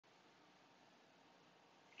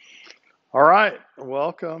All right,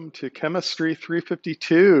 welcome to Chemistry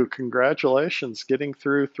 352. Congratulations, getting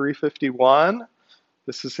through 351.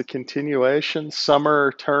 This is a continuation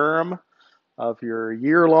summer term of your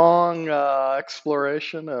year-long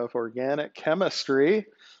exploration of organic chemistry.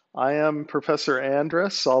 I am Professor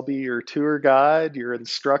Andrus. I'll be your tour guide, your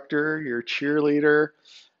instructor, your cheerleader,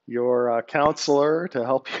 your counselor to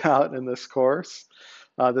help you out in this course.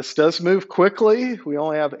 This does move quickly. We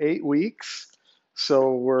only have 8 weeks.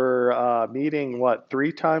 So we're meeting, what,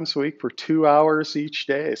 3 times a week for 2 hours each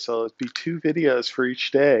day. So it'd be 2 videos for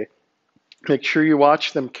each day. Make sure you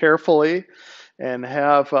watch them carefully and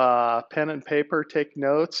have pen and paper, take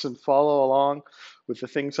notes, and follow along with the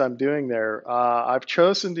things I'm doing there. I've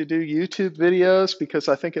chosen to do YouTube videos because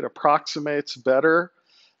I think it approximates better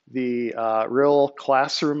the real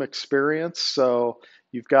classroom experience. So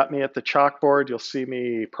you've got me at the chalkboard, you'll see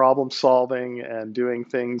me problem solving and doing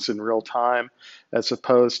things in real time as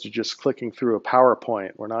opposed to just clicking through a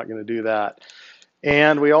PowerPoint. We're not going to do that.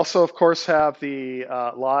 And we also, of course, have the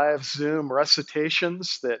live Zoom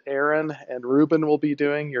recitations that Aaron and Ruben will be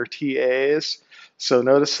doing, your TAs. So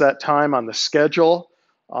notice that time on the schedule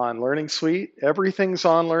on Learning Suite. Everything's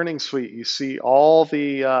on Learning Suite. You see all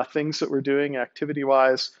the things that we're doing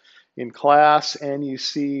activity-wise in class, and you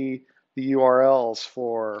see the URLs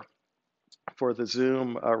for the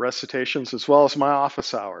Zoom recitations as well as my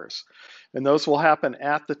office hours. And those will happen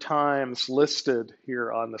at the times listed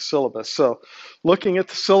here on the syllabus. So looking at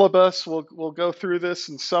the syllabus, we'll go through this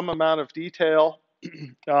in some amount of detail,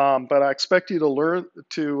 but I expect you to learn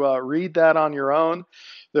to read that on your own.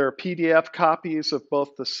 There are PDF copies of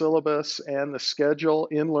both the syllabus and the schedule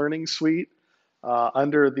in Learning Suite.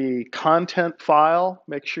 Under the content file,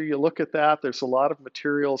 make sure you look at that. There's a lot of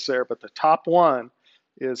materials there, but the top one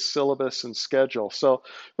is syllabus and schedule. So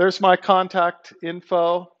there's my contact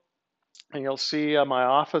info, and you'll see my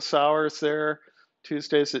office hours there.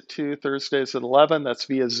 Tuesdays at 2, Thursdays at 11. That's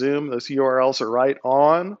via Zoom. Those URLs are right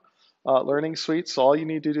on Learning Suite. So all you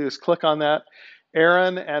need to do is click on that.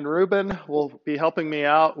 Aaron and Ruben will be helping me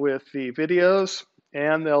out with the videos,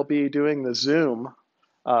 and they'll be doing the Zoom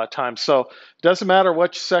time. So it doesn't matter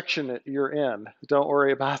which section you're in. Don't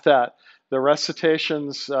worry about that. The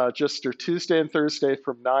recitations just are Tuesday and Thursday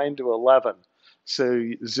from 9 to 11. So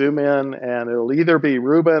you zoom in, and it'll either be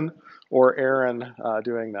Ruben or Aaron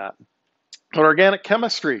doing that. But organic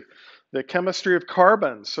chemistry, the chemistry of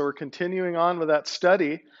carbon. So we're continuing on with that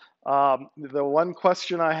study. The one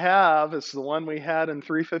question I have is the one we had in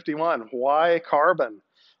 351. Why carbon?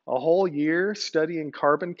 A whole year studying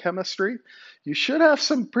carbon chemistry. You should have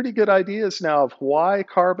some pretty good ideas now of why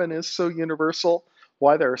carbon is so universal,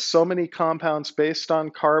 why there are so many compounds based on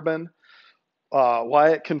carbon, why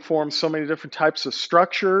it can form so many different types of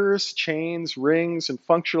structures, chains, rings, and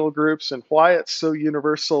functional groups, and why it's so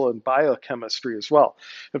universal in biochemistry as well.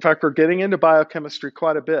 In fact, we're getting into biochemistry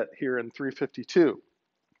quite a bit here in 352.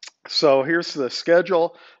 So here's the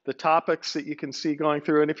schedule, the topics that you can see going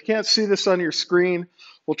through. And if you can't see this on your screen,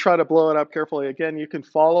 we'll try to blow it up carefully. Again, you can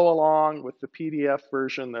follow along with the PDF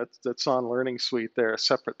version that's on Learning Suite there, a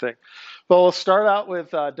separate thing. But we'll start out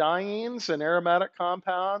with dienes and aromatic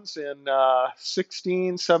compounds in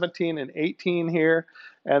 16, 17, and 18 here.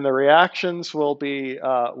 And the reactions will be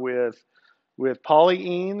with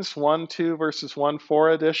polyenes, 1, 2 versus 1,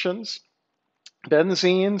 4 additions.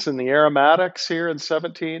 Benzenes and the aromatics here in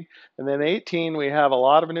 17. And then 18, we have a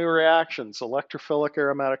lot of new reactions, electrophilic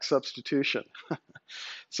aromatic substitution.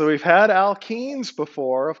 So we've had alkenes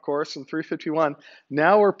before, of course, in 351.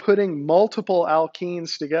 Now we're putting multiple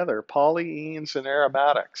alkenes together, polyenes and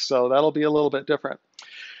aromatics. So that'll be a little bit different.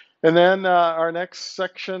 And then our next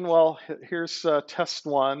section, well, here's test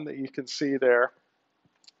 1 that you can see there.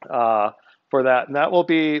 For that. And that will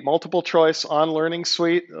be multiple choice on Learning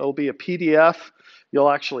Suite. It'll be a PDF. You'll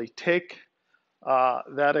actually take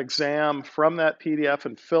that exam from that PDF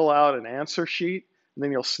and fill out an answer sheet. And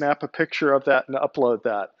then you'll snap a picture of that and upload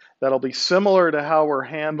that. That'll be similar to how we're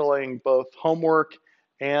handling both homework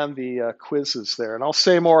and the quizzes there. And I'll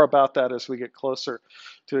say more about that as we get closer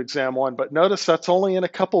to exam 1. But notice that's only in a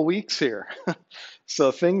couple weeks here.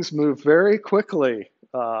 So things move very quickly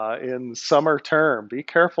in summer term. Be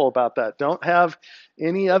careful about that. Don't have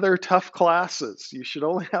any other tough classes. You should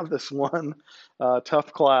only have this one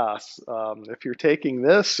tough class. If you're taking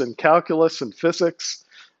this and calculus and physics,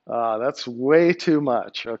 that's way too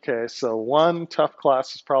much. Okay, so one tough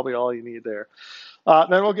class is probably all you need there.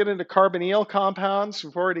 Then we'll get into carbonyl compounds.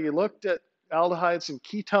 We've already looked at aldehydes and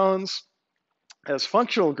ketones as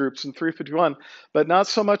functional groups in 351, but not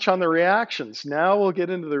so much on the reactions. Now we'll get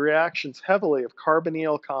into the reactions heavily of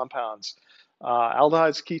carbonyl compounds.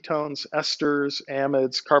 aldehydes, ketones, esters,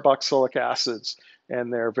 amides, carboxylic acids,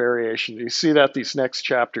 and their variations. You see that these next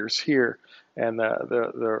chapters here and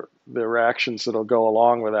the reactions that'll go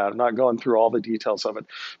along with that. I'm not going through all the details of it.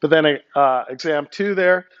 But then exam 2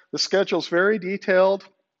 there, the schedule's very detailed.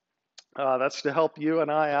 That's to help you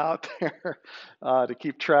and I out there to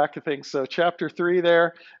keep track of things. So chapter 3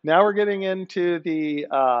 there. Now we're getting into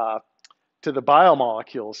to the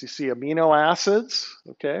biomolecules. You see amino acids,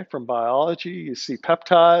 okay, from biology. You see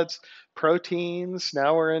peptides, proteins.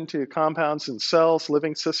 Now we're into compounds in cells,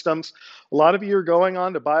 living systems. A lot of you are going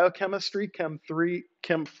on to biochemistry, Chem 3,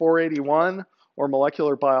 Chem 481, or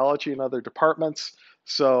molecular biology and other departments.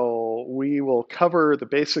 So we will cover the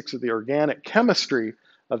basics of the organic chemistry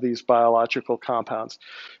of these biological compounds,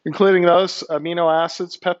 including those amino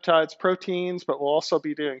acids, peptides, proteins, but we'll also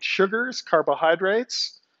be doing sugars,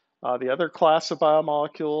 carbohydrates, the other class of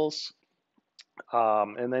biomolecules,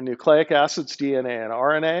 and then nucleic acids, DNA and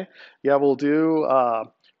RNA. Yeah, we'll do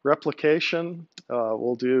replication.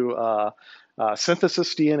 We'll do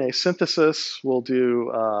synthesis, DNA synthesis. We'll do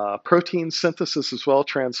protein synthesis as well,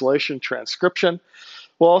 translation, transcription.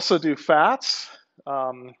 We'll also do fats,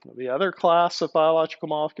 the other class of biological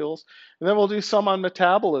molecules. And then we'll do some on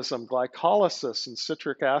metabolism, glycolysis, and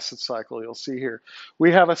citric acid cycle, you'll see here.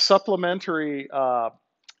 We have a supplementary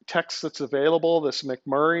text that's available, this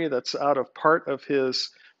McMurray, that's out of part of his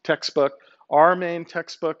textbook. Our main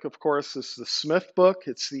textbook, of course, is the Smith book.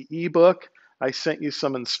 It's the e-book. I sent you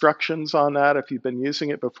some instructions on that. If you've been using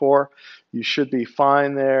it before, you should be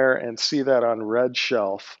fine there and see that on Red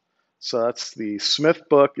Shelf. So that's the Smith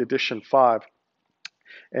book, edition 5.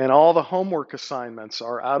 And all the homework assignments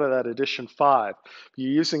are out of that edition 5. If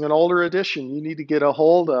you're using an older edition, you need to get a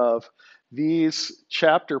hold of these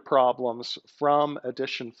chapter problems from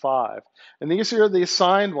edition 5. And these are the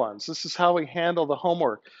assigned ones. This is how we handle the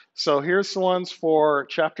homework. So here's the ones for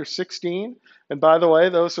chapter 16. And by the way,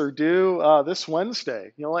 those are due this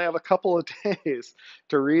Wednesday. You only have a couple of days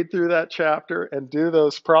to read through that chapter and do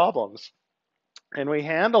those problems. And we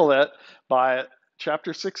handle it by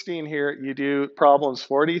chapter 16 here. You do problems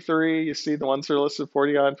 43. You see the ones that are listed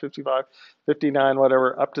 49, 55, 59,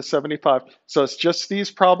 whatever, up to 75. So it's just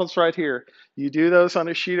these problems right here. You do those on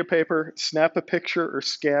a sheet of paper, snap a picture or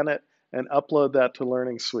scan it, and upload that to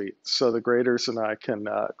Learning Suite so the graders and I can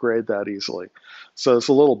grade that easily. So there's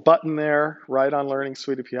a little button there right on Learning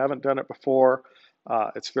Suite. If you haven't done it before,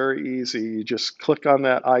 it's very easy. You just click on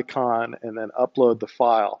that icon and then upload the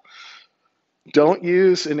file. Don't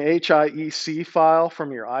use an HEIC file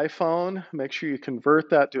from your iPhone. Make sure you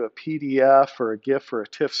convert that to a PDF or a GIF or a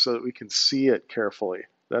TIFF so that we can see it carefully.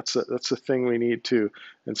 That's a thing we need to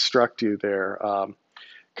instruct you there.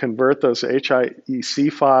 Convert those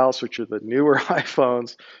HEIC files, which are the newer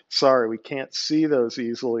iPhones. Sorry, we can't see those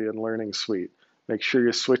easily in Learning Suite. Make sure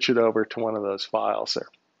you switch it over to one of those files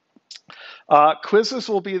there. Quizzes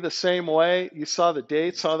will be the same way. You saw the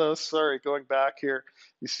dates on those. Sorry, going back here.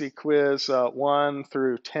 You see quiz 1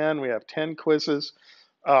 through 10. We have 10 quizzes.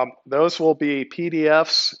 Those will be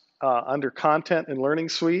PDFs under Content in Learning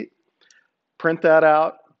Suite. Print that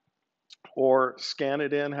out or scan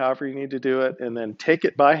it in, however you need to do it, and then take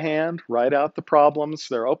it by hand, write out the problems.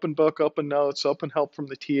 They're open book, open notes, open help from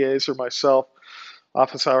the TAs or myself,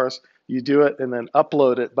 office hours. You do it and then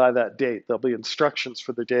upload it by that date. There'll be instructions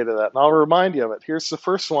for the date of that. And I'll remind you of it. Here's the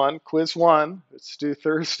first one, quiz 1. It's due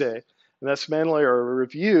Thursday. And that's mainly a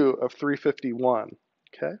review of 351,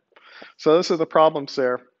 okay? So those are the problems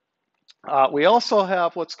there. We also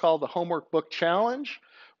have what's called the Homework Book Challenge,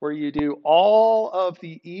 where you do all of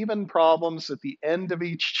the even problems at the end of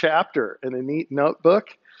each chapter in a neat notebook.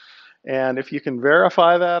 And if you can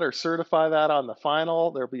verify that or certify that on the final,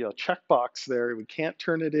 there'll be a checkbox there. We can't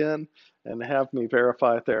turn it in and have me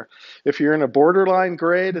verify it there. If you're in a borderline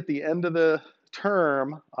grade at the end of the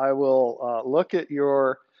term, I will look at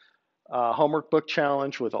your homework book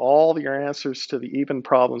challenge with all your answers to the even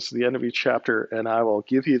problems at the end of each chapter, and I will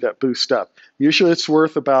give you that boost up. Usually it's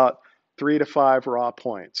worth about 3 to 5 raw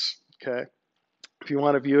points, okay? If you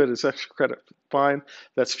want to view it as extra credit, fine.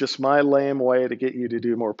 That's just my lame way to get you to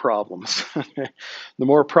do more problems. The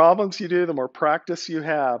more problems you do, the more practice you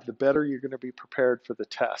have, the better you're going to be prepared for the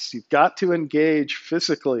test. You've got to engage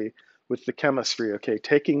physically with the chemistry, okay?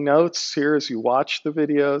 Taking notes here as you watch the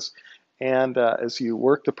videos and as you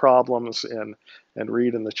work the problems and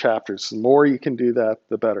read in the chapters. The more you can do that,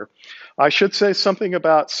 the better. I should say something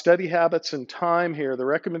about study habits and time here. The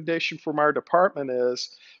recommendation from our department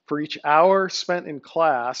is for each hour spent in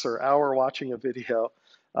class or hour watching a video,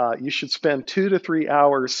 you should spend 2 to 3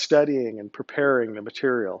 hours studying and preparing the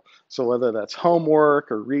material. So whether that's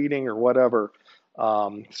homework or reading or whatever,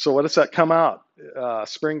 So what does that come out?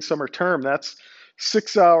 Spring, summer term, that's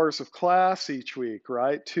 6 hours of class each week,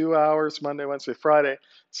 right? 2 hours Monday, Wednesday, Friday.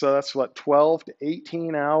 So that's what, 12 to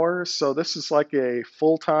 18 hours. So this is like a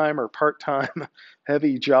full-time or part-time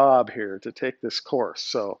heavy job here to take this course.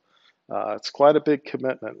 So it's quite a big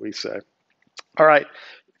commitment, we say. All right.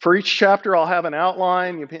 For each chapter, I'll have an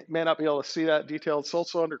outline. You may not be able to see that detailed. It's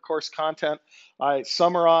also under course content. I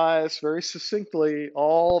summarize very succinctly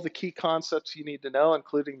all the key concepts you need to know,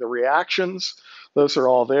 including the reactions. Those are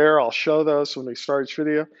all there. I'll show those when we start each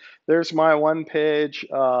video. There's my one-page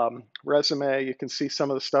resume. You can see some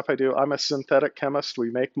of the stuff I do. I'm a synthetic chemist. We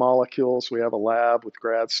make molecules. We have a lab with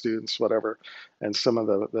grad students, whatever, and some of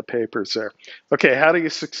the papers there. Okay, how do you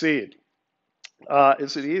succeed?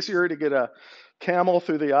 Is it easier to get a camel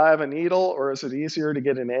through the eye of a needle, or is it easier to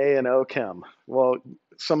get an A in OChem? Well,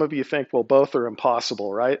 some of you think, well, both are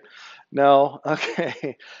impossible, right? No,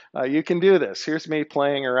 okay, you can do this. Here's me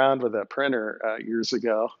playing around with a printer years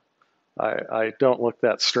ago. I don't look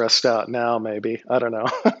that stressed out now, maybe. I don't know.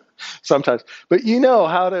 Sometimes. But you know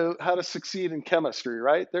how to succeed in chemistry,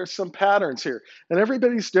 right? There's some patterns here. And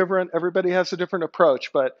everybody's different. Everybody has a different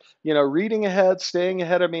approach. But, you know, reading ahead, staying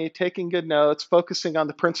ahead of me, taking good notes, focusing on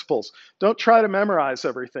the principles. Don't try to memorize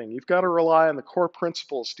everything. You've got to rely on the core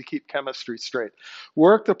principles to keep chemistry straight.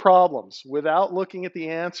 Work the problems without looking at the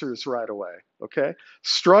answers right away, okay?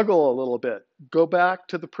 Struggle a little bit. Go back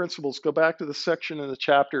to the principles. Go back to the section in the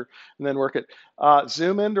chapter and then work it.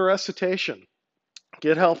 Zoom into recitation.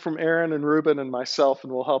 Get help from Aaron and Ruben and myself,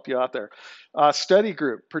 and we'll help you out there. Study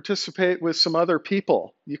group, participate with some other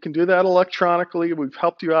people. You can do that electronically. We've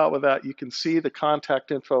helped you out with that. You can see the contact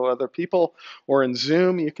info of other people, or in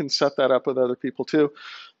Zoom, you can set that up with other people too.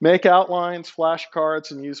 Make outlines,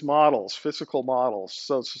 flashcards, and use models, physical models.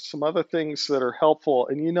 So some other things that are helpful,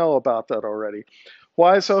 and you know about that already.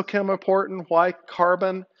 Why is OChem important? Why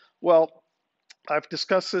carbon? Well, I've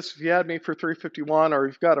discussed this if you had me for 351, or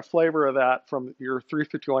you've got a flavor of that from your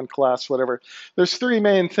 351 class, whatever. There's three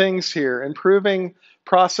main things here: improving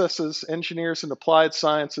processes, engineers, and applied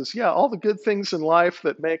sciences. Yeah, all the good things in life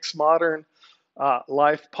that makes modern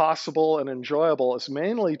life possible and enjoyable is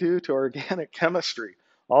mainly due to organic chemistry.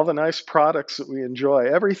 All the nice products that we enjoy,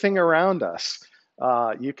 everything around us.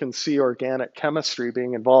 You can see organic chemistry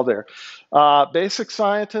being involved there. Basic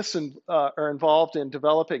scientists are involved in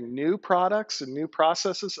developing new products and new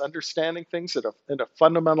processes, understanding things at a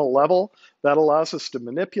fundamental level that allows us to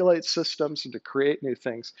manipulate systems and to create new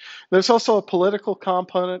things. There's also a political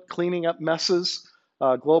component, cleaning up messes,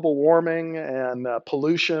 global warming and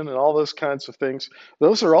pollution and all those kinds of things.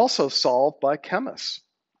 Those are also solved by chemists.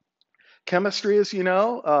 Chemistry, as you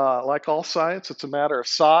know, like all science, it's a matter of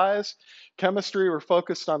size. Chemistry, we're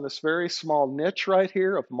focused on this very small niche right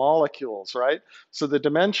here of molecules, right? So the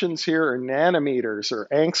dimensions here are nanometers or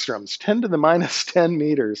angstroms, 10 to the minus 10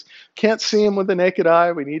 meters. Can't see them with the naked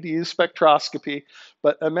eye. We need to use spectroscopy.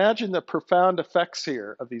 But imagine the profound effects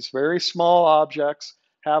here of these very small objects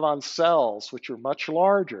have on cells, which are much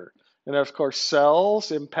larger. And of course,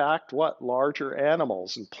 cells impact what? Larger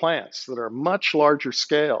animals and plants that are much larger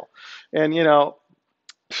scale. And, you know,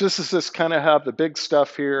 physicists kind of have the big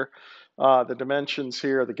stuff here, the dimensions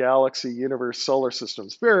here, the galaxy, universe, solar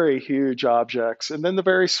systems, very huge objects. And then the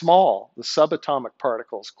very small, the subatomic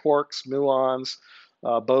particles, quarks, muons,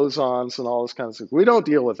 bosons, and all those kinds of things. We don't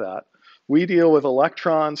deal with that. We deal with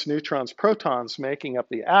electrons, neutrons, protons making up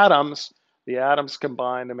the atoms. The atoms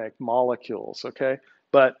combine to make molecules, okay?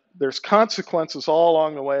 But there's consequences all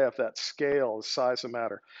along the way of that scale, the size of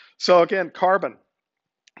matter. So again, carbon,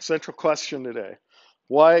 central question today.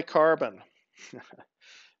 Why carbon?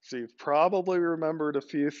 So you've probably remembered a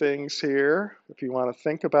few things here. If you want to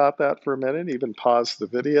think about that for a minute, even pause the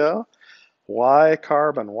video. Why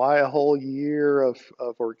carbon? Why a whole year of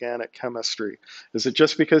organic chemistry? Is it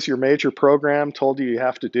just because your major program told you you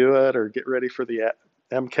have to do it or get ready for the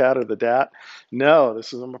MCAT or the DAT? No,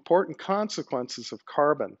 this is some important consequences of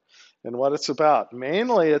carbon and what it's about.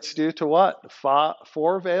 Mainly it's due to what?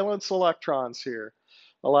 Four valence electrons here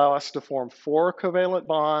allow us to form four covalent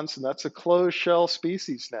bonds, and that's a closed shell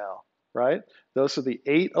species now, right? Those are the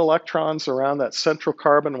 8 electrons around that central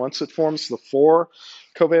carbon. Once it forms the 4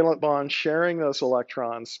 covalent bonds sharing those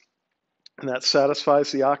electrons, and that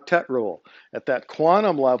satisfies the octet rule. At that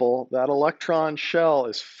quantum level, that electron shell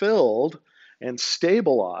is filled and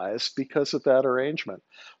stabilized because of that arrangement.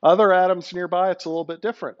 Other atoms nearby, it's a little bit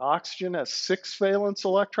different. Oxygen has 6 valence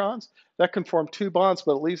electrons. That can form 2 bonds,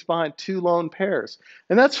 but it leaves behind 2 lone pairs.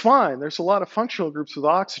 And that's fine. There's a lot of functional groups with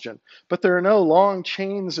oxygen, but there are no long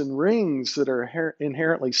chains and rings that are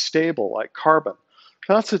inherently stable like carbon.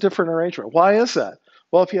 That's a different arrangement. Why is that?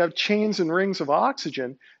 Well, if you have chains and rings of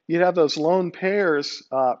oxygen, you'd have those lone pairs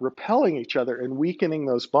repelling each other and weakening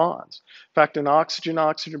those bonds. In fact, an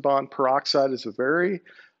oxygen-oxygen bond, peroxide, is a very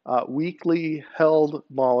weakly held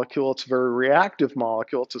molecule. It's a very reactive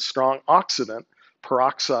molecule. It's a strong oxidant.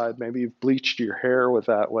 Peroxide, maybe you've bleached your hair with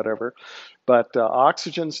that, whatever. But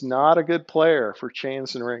oxygen's not a good player for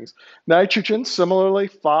chains and rings. Nitrogen, similarly,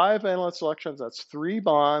 5 valence electrons. That's 3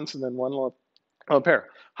 bonds and then 1 lone pair.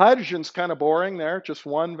 Hydrogen's kind of boring there, just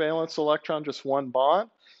 1 valence electron, just 1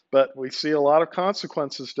 bond. But we see a lot of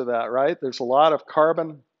consequences to that, right? There's a lot of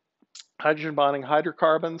carbon, hydrogen bonding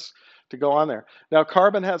hydrocarbons to go on there. Now,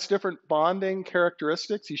 carbon has different bonding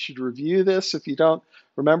characteristics. You should review this if you don't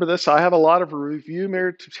remember this. I have a lot of review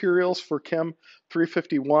materials for Chem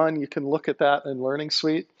 351. You can look at that in Learning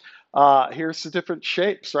Suite. Here's the different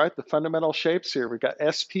shapes, right? The fundamental shapes here. We've got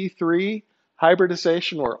sp3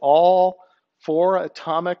 hybridization, where all 4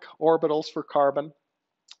 atomic orbitals for carbon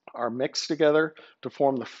are mixed together to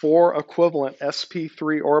form the 4 equivalent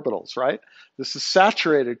sp3 orbitals, right? This is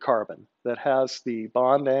saturated carbon that has the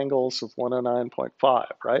bond angles of 109.5,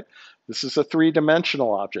 right? This is a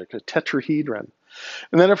 3-dimensional object, a tetrahedron.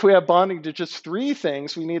 And then if we have bonding to just 3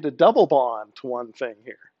 things, we need a double bond to 1 thing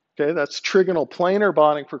here. Okay, that's trigonal planar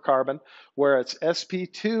bonding for carbon, where it's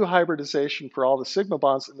sp2 hybridization for all the sigma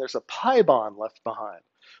bonds, and there's a pi bond left behind.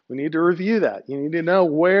 We need to review that. You need to know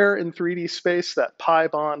where in 3D space that pi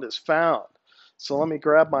bond is found. So let me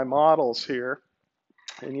grab my models here,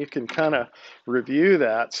 and you can kind of review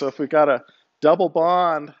that. So if we got a double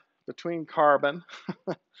bond between carbon,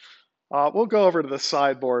 we'll go over to the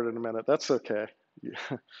sideboard in a minute. That's okay.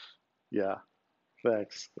 Yeah.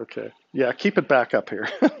 Thanks. Okay. Yeah, keep it back up here.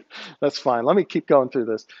 That's fine. Let me keep going through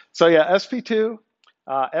this. So yeah, sp2,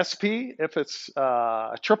 sp, if it's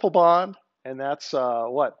a triple bond, and that's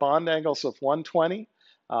what? Bond angles of 120,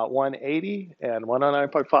 180, and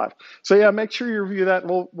 109.5. So yeah, make sure you review that,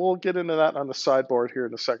 and we'll get into that on the sideboard here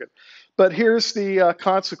in a second. But here's the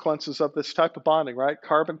consequences of this type of bonding, right?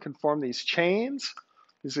 Carbon can form these chains.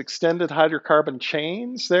 These extended hydrocarbon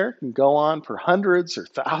chains there can go on for hundreds or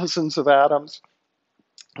thousands of atoms.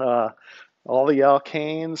 All the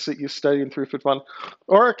alkanes that you studied in 351,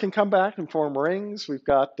 or it can come back and form rings. We've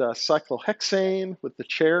got cyclohexane with the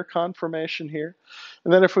chair conformation here.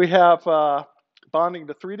 And then if we have bonding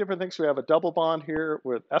to 3 different things, we have a double bond here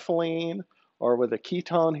with ethylene, or with a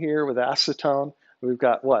ketone here with acetone. We've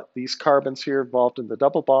got what? These carbons here involved in the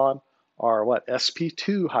double bond are what?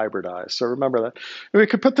 sp2 hybridized. So remember that. And we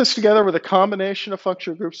could put this together with a combination of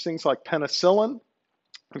functional groups, things like penicillin.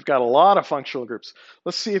 We've got a lot of functional groups.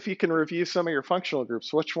 Let's see if you can review some of your functional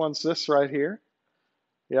groups. Which one's this right here?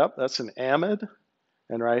 Yep, that's an amide.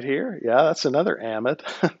 And right here, yeah, that's another amide.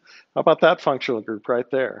 How about that functional group right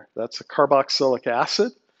there? That's a carboxylic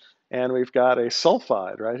acid. And we've got a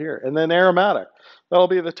sulfide right here. And then aromatic. That'll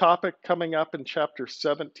be the topic coming up in chapter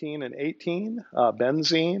 17 and 18,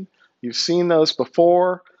 benzene. You've seen those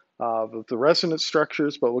before, the resonance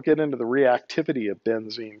structures, but we'll get into the reactivity of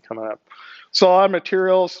benzene coming up. So on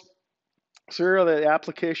materials, so here are the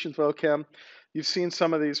applications of OChem. You've seen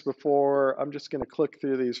some of these before. I'm just going to click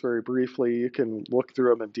through these very briefly. You can look through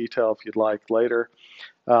them in detail if you'd like later.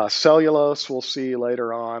 Cellulose we'll see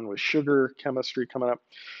later on with sugar chemistry coming up.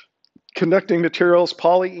 Conducting materials,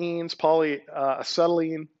 polyenes,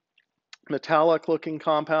 polyacetylene, metallic looking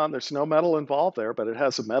compound. There's no metal involved there, but it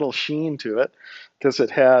has a metal sheen to it because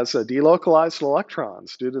it has delocalized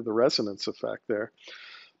electrons due to the resonance effect there.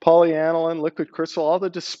 Polyaniline, liquid crystal, all the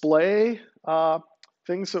display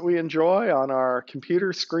things that we enjoy on our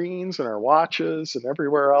computer screens and our watches and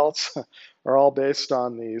everywhere else are all based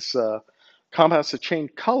on these compounds that change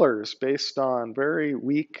colors based on very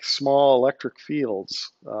weak, small electric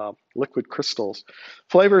fields, liquid crystals.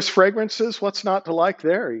 Flavors, fragrances, what's not to like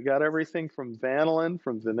there? You got everything from vanillin,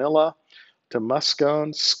 from vanilla, to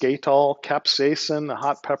muscone, skatol, capsaicin, a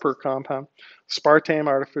hot pepper compound, aspartame,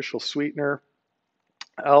 artificial sweetener,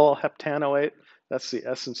 L-heptanoate, that's the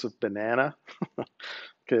essence of banana. Okay,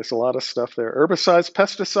 there's a lot of stuff there. Herbicides,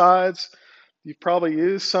 pesticides, you've probably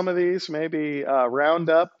used some of these, maybe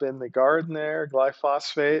Roundup in the garden there,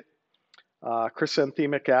 glyphosate,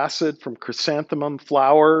 chrysanthemic acid from chrysanthemum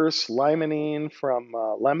flowers, limonene from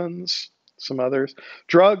lemons, some others.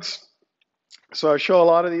 Drugs, so I show a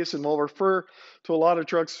lot of these and we'll refer to a lot of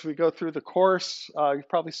drugs as we go through the course. You've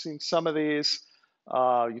probably seen some of these.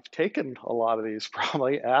 You've taken a lot of these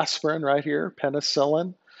probably. Aspirin right here,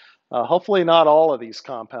 penicillin. Hopefully not all of these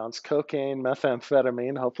compounds. Cocaine,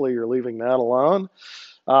 methamphetamine, hopefully you're leaving that alone.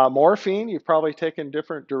 Morphine, you've probably taken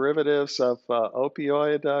different derivatives of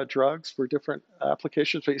opioid drugs for different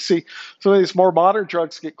applications. But you see, some of these more modern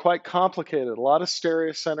drugs get quite complicated. A lot of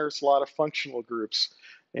stereocenters, a lot of functional groups.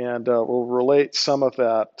 And we'll relate some of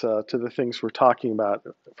that to the things we're talking about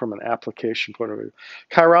from an application point of view.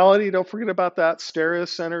 Chirality, don't forget about that.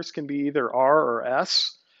 Stereocenters can be either R or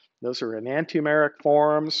S. Those are enantiomeric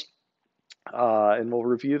forms. And we'll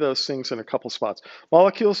review those things in a couple spots.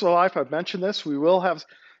 Molecules of life, I've mentioned this. We will have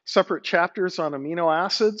separate chapters on amino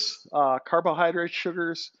acids, carbohydrates,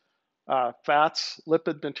 sugars, fats,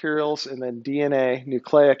 lipid materials, and then DNA,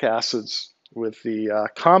 nucleic acids, with the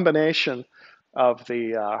combination of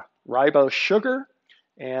the ribose sugar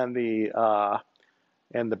and the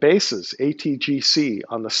bases, ATGC,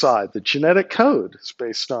 on the side. The genetic code is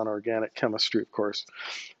based on organic chemistry, of course.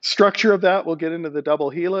 Structure of that, we'll get into the double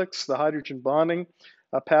helix, the hydrogen bonding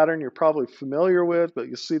pattern you're probably familiar with, but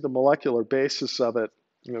you'll see the molecular basis of it.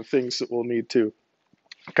 Things that we'll need to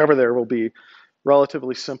cover there will be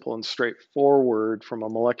relatively simple and straightforward from a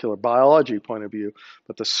molecular biology point of view,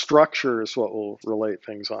 but the structure is what will relate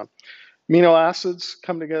things on. Amino acids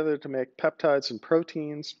come together to make peptides and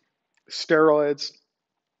proteins. Steroids,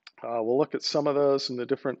 we'll look at some of those in the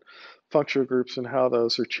different functional groups and how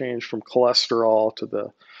those are changed from cholesterol to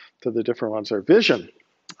the different ones. Our vision.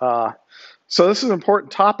 So this is an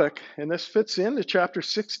important topic, and this fits into chapter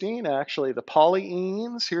 16, actually. The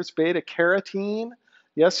polyenes. Here's beta carotene.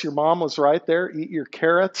 Yes, your mom was right there. Eat your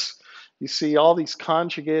carrots. You see all these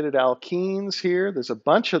conjugated alkenes here. There's a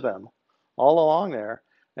bunch of them all along there.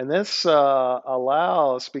 And this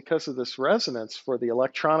allows, because of this resonance, for the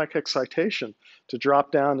electronic excitation to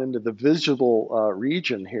drop down into the visible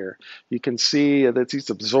region here. You can see that these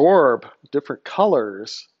absorb different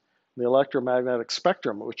colors in the electromagnetic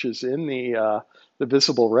spectrum, which is in the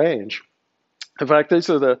visible range. In fact, these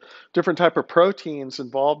are the different type of proteins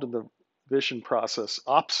involved in the vision process.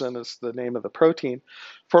 Opsin is the name of the protein.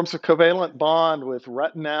 Forms a covalent bond with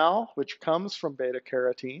retinal, which comes from beta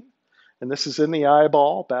carotene. And this is in the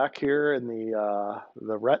eyeball, back here in the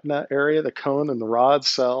retina area, the cone and the rod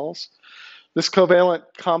cells. This covalent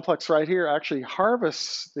complex right here actually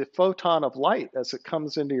harvests the photon of light as it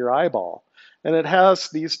comes into your eyeball. And it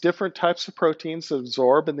has these different types of proteins that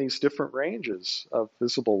absorb in these different ranges of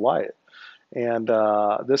visible light. And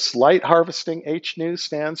this light harvesting, HNU,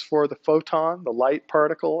 stands for the photon, the light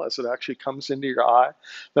particle, as it actually comes into your eye.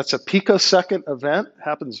 That's a picosecond event,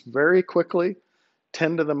 happens very quickly.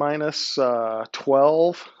 10 to the minus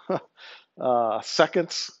 12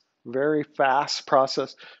 seconds, very fast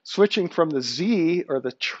process. Switching from the Z, or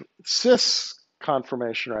the cis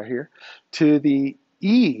conformation right here, to the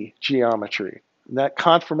E geometry. And that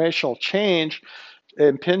conformational change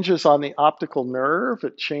impinges on the optical nerve.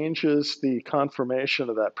 It changes the conformation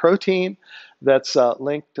of that protein that's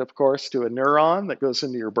linked, of course, to a neuron that goes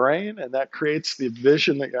into your brain, and that creates the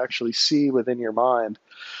vision that you actually see within your mind.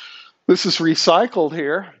 This is recycled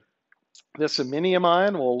here. This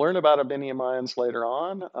aminiamine, we'll learn about aminiamines later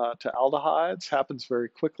on, to aldehydes, happens very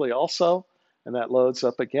quickly also, and that loads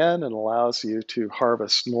up again and allows you to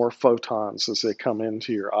harvest more photons as they come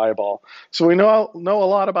into your eyeball. So we know a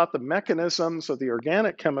lot about the mechanisms of the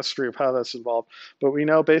organic chemistry of how that's involved, but we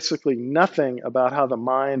know basically nothing about how the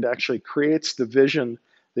mind actually creates the vision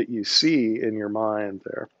that you see in your mind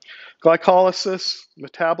there. Glycolysis,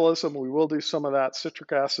 metabolism, we will do some of that.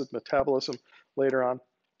 Citric acid metabolism later on.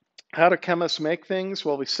 How do chemists make things?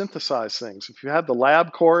 Well, we synthesize things. If you had the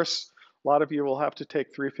lab course, a lot of you will have to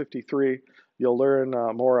take 353. You'll learn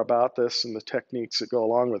more about this and the techniques that go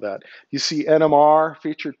along with that. You see NMR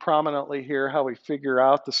featured prominently here, how we figure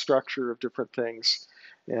out the structure of different things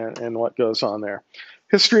and what goes on there.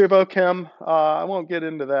 History of OChem, I won't get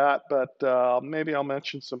into that, but maybe I'll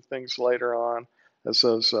mention some things later on as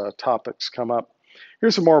those topics come up.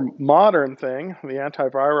 Here's a more modern thing, the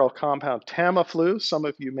antiviral compound Tamiflu. Some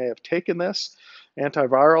of you may have taken this.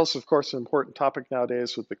 Antivirals, of course, an important topic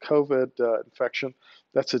nowadays with the COVID infection.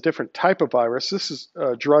 That's a different type of virus. This is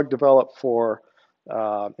a drug developed for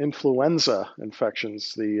influenza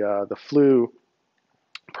infections, the flu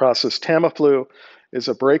process. Tamiflu is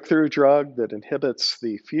a breakthrough drug that inhibits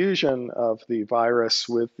the fusion of the virus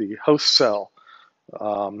with the host cell.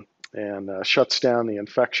 And shuts down the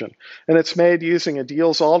infection. And it's made using a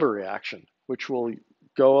Diels-Alder reaction, which we'll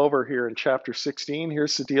go over here in chapter 16.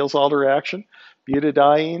 Here's the Diels-Alder reaction.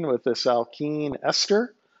 Butadiene with this alkene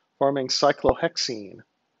ester forming cyclohexene.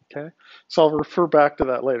 Okay, so I'll refer back to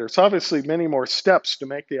that later. It's obviously many more steps to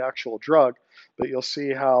make the actual drug, but you'll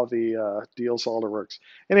see how the Diels-Alder works.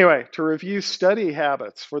 Anyway, to review study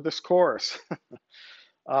habits for this course.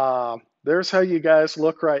 There's how you guys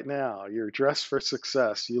look right now. You're dressed for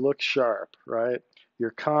success. You look sharp, right?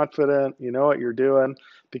 You're confident. You know what you're doing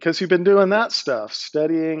because you've been doing that stuff,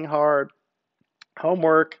 studying hard,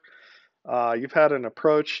 homework. You've had an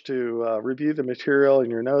approach to review the material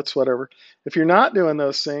in your notes, whatever. If you're not doing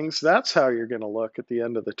those things, that's how you're going to look at the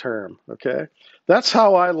end of the term, okay? That's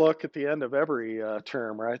how I look at the end of every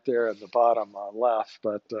term right there at the bottom left,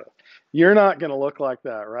 but you're not going to look like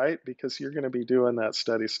that, right? Because you're going to be doing that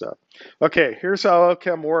study stuff. Okay, here's how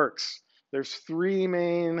OChem works. There's three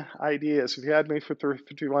main ideas. If you had me for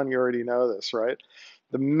 351, you already know this, right?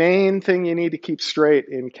 The main thing you need to keep straight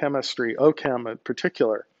in chemistry, OChem in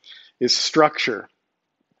particular, is structure.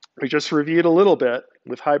 We just reviewed a little bit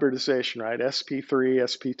with hybridization, right? sp3,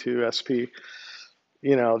 sp2, sp,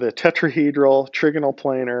 the tetrahedral, trigonal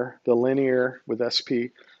planar, the linear with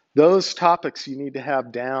sp. Those topics you need to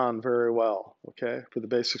have down very well, okay, for the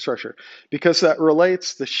basic structure, because that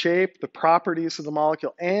relates the shape, the properties of the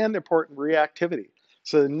molecule, and important reactivity.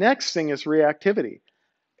 So the next thing is reactivity.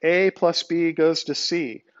 A plus B goes to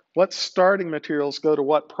C. What starting materials go to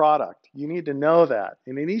what product? You need to know that.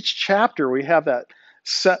 And in each chapter, we have that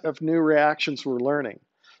set of new reactions we're learning.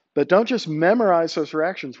 But don't just memorize those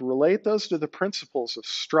reactions, relate those to the principles of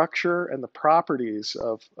structure and the properties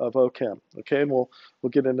of OChem. Okay, and we'll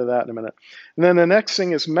get into that in a minute. And then the next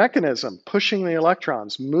thing is mechanism, pushing the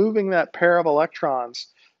electrons, moving that pair of electrons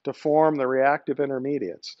to form the reactive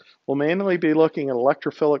intermediates. We'll mainly be looking at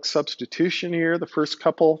electrophilic substitution here, the first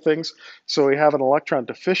couple things. So we have an electron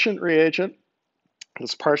deficient reagent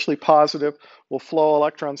that's partially positive, will flow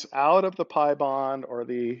electrons out of the pi bond or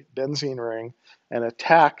the benzene ring and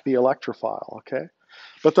attack the electrophile, okay?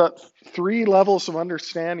 But the three levels of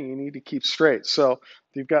understanding you need to keep straight. So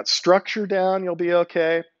if you've got structure down, you'll be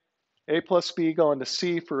okay. A plus B going to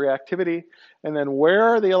C for reactivity. And then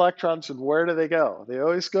where are the electrons and where do they go? They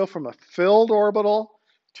always go from a filled orbital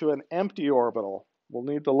to an empty orbital. We'll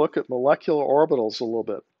need to look at molecular orbitals a little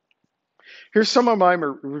bit. Here's some of my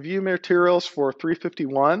review materials for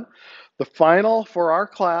 351. The final for our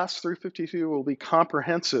class, 352, will be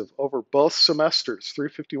comprehensive over both semesters,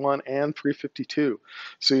 351 and 352.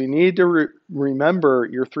 So you need to remember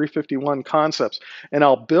your 351 concepts. And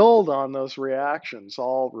I'll build on those reactions.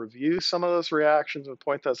 I'll review some of those reactions and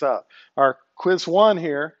point those out. Our quiz one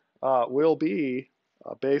here will be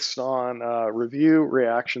based on review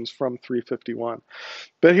reactions from 351.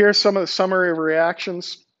 But here's some of the summary of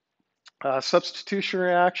reactions. Substitution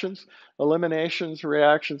reactions, eliminations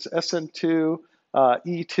reactions, SN2,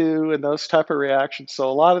 E2, and those type of reactions. So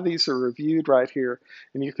a lot of these are reviewed right here,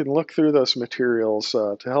 and you can look through those materials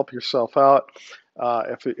to help yourself out.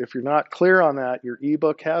 If you're not clear on that, your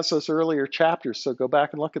ebook has those earlier chapters, so go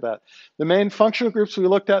back and look at that. The main functional groups we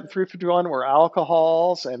looked at in 351 were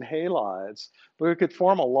alcohols and halides, but we could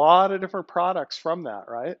form a lot of different products from that,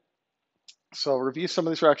 right? So review some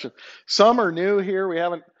of these reactions. Some are new here. We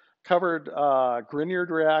haven't covered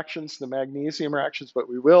Grignard reactions, the magnesium reactions, but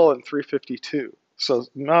we will in 352. So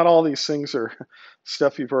not all these things are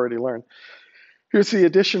stuff you've already learned. Here's the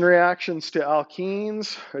addition reactions to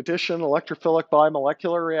alkenes, addition electrophilic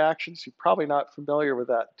bimolecular reactions. You're probably not familiar with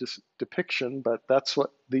that depiction, but that's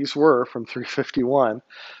what these were from 351.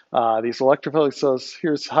 These electrophilic, so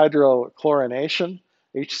here's hydrochlorination,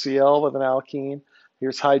 HCl with an alkene.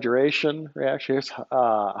 Here's hydration reaction, here's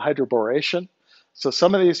hydroboration. So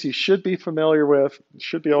some of these you should be familiar with,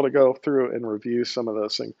 should be able to go through and review some of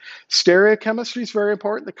those things. Stereochemistry is very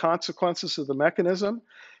important, the consequences of the mechanism,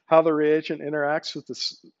 how the reagent interacts with the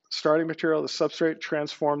starting material, the substrate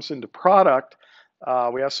transforms into product.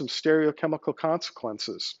 We have some stereochemical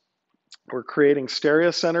consequences. We're creating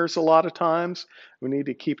stereocenters a lot of times. We need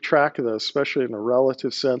to keep track of those, especially in a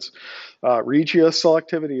relative sense.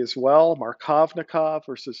 Regioselectivity as well, Markovnikov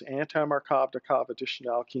versus anti-Markovnikov addition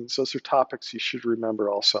to alkenes. Those are topics you should remember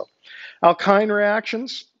also. Alkyne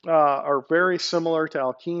reactions are very similar to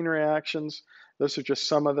alkene reactions. Those are just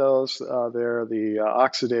some of those. They're the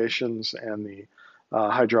oxidations and the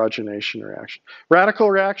hydrogenation reaction.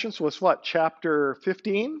 Radical reactions was what, chapter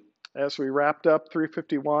 15? As we wrapped up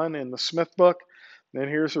 351 in the Smith book. And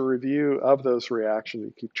here's a review of those reactions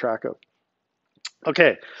you keep track of.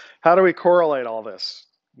 Okay, how do we correlate all this?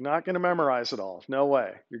 Not going to memorize it all. No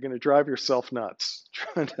way. You're going to drive yourself nuts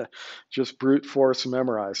trying to just brute force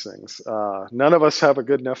memorize things. None of us have a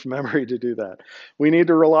good enough memory to do that. We need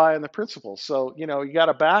to rely on the principles. So, you got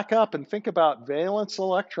to back up and think about valence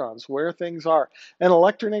electrons, where things are, and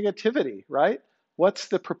electronegativity, right? What's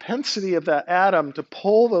the propensity of that atom to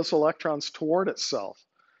pull those electrons toward itself?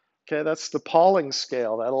 Okay, that's the Pauling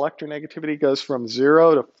scale. That electronegativity goes from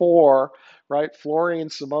 0 to 4, right?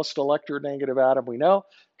 Fluorine's the most electronegative atom we know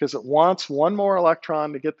because it wants one more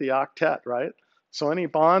electron to get the octet, right? So any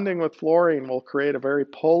bonding with fluorine will create a very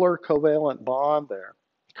polar covalent bond there.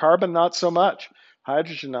 Carbon, not so much.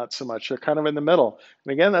 Hydrogen, not so much. They're kind of in the middle.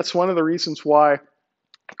 And again, that's one of the reasons why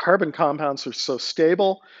carbon compounds are so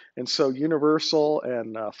stable and so universal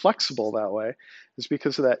and flexible that way, is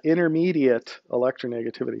because of that intermediate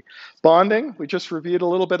electronegativity. Bonding, we just reviewed a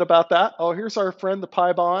little bit about that. Oh, here's our friend, the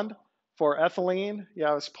pi bond for ethylene.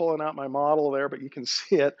 Yeah, I was pulling out my model there, but you can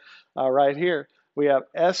see it right here. We have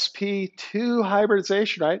sp2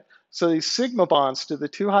 hybridization, right? So these sigma bonds to the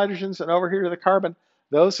two hydrogens and over here to the carbon,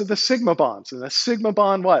 those are the sigma bonds. And the sigma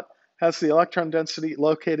bond, what? Has the electron density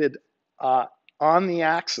located on the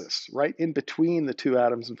axis, right in between the two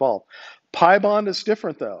atoms involved. Pi bond is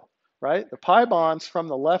different though, right? The pi bond's from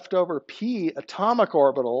the leftover p atomic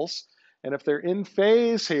orbitals, and if they're in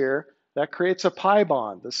phase here, that creates a pi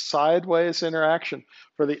bond, the sideways interaction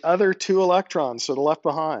for the other two electrons that are left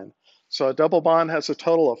behind. So a double bond has a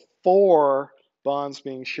total of 4 bonds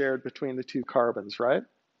being shared between the two carbons, right?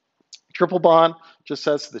 Triple bond just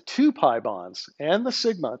has the 2 pi bonds and the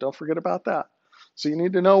sigma. Don't forget about that. So you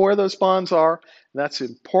need to know where those bonds are, and that's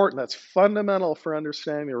important. That's fundamental for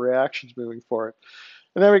understanding the reactions moving forward.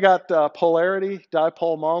 And then we got polarity,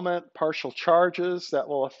 dipole moment, partial charges that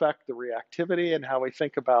will affect the reactivity and how we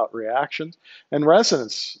think about reactions. And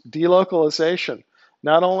resonance, delocalization,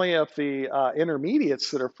 not only of the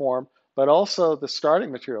intermediates that are formed, but also the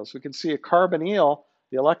starting materials. We can see a carbonyl,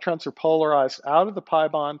 the electrons are polarized out of the pi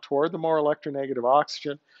bond toward the more electronegative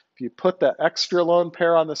oxygen. If you put that extra lone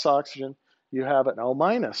pair on this oxygen, you have an O-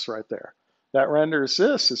 right there. That renders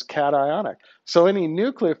this as cationic. So any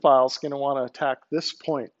nucleophile is going to want to attack this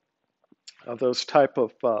point of those type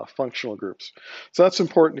of functional groups. So that's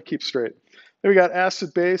important to keep straight. Then we got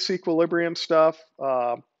acid-base equilibrium stuff,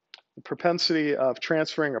 the propensity of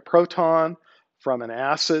transferring a proton from an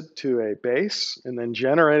acid to a base, and then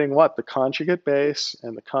generating what? The conjugate base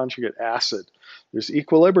and the conjugate acid. There's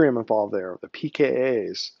equilibrium involved there, the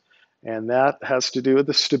pKa's. And that has to do with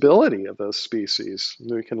the stability of those species.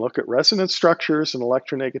 We can look at resonance structures and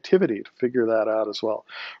electronegativity to figure that out as well.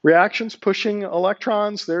 Reactions pushing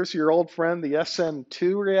electrons, there's your old friend, the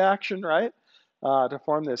SN2 reaction, right? To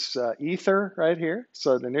form this ether right here.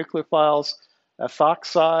 So the nucleophiles,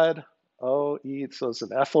 ethoxide, OE, so it's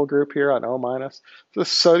an ethyl group here on O-. So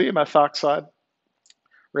sodium ethoxide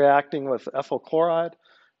reacting with ethyl chloride,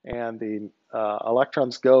 and the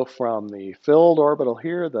electrons go from the filled orbital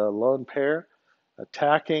here, the lone pair,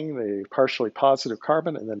 attacking the partially positive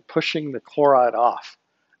carbon and then pushing the chloride off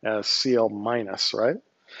as Cl-, right?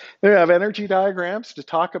 There you have energy diagrams to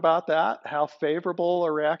talk about that, how favorable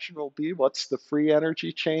a reaction will be. What's the free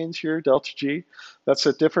energy change here, delta G? That's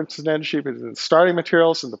a difference in energy between the starting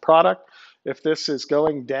materials and the product. If this is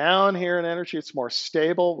going down here in energy, it's more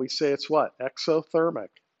stable. We say it's what? Exothermic.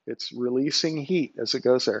 It's releasing heat as it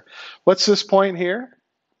goes there. What's this point here?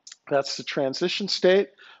 That's the transition state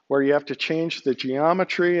where you have to change the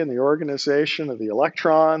geometry and the organization of the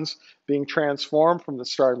electrons being transformed from the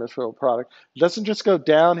starting material product. It doesn't just go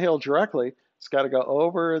downhill directly. It's got to go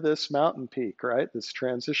over this mountain peak, right? This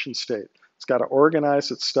transition state. It's got to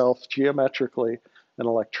organize itself geometrically and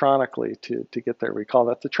electronically to get there. We call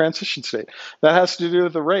that the transition state. That has to do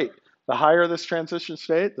with the rate. The higher this transition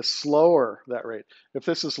state, the slower that rate. If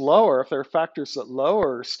this is lower, if there are factors that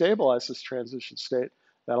lower or stabilize this transition state,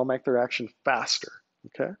 that'll make the reaction faster,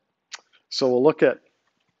 okay? So we'll look at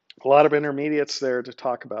a lot of intermediates there to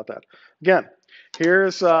talk about that. Again,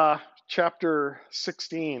 here's chapter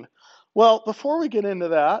 16. Well, before we get into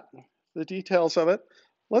that, the details of it,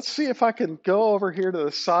 let's see if I can go over here to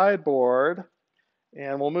the sideboard,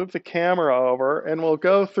 and we'll move the camera over, and we'll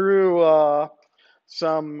go through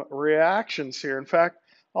some reactions here. In fact,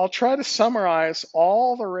 I'll try to summarize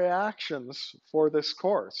all the reactions for this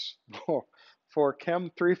course for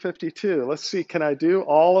CHEM352. Let's see, can I do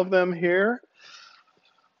all of them here?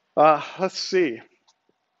 Let's see.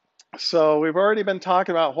 So we've already been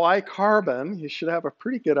talking about why carbon. You should have a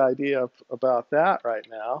pretty good idea about that right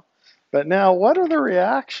now. But now, what are the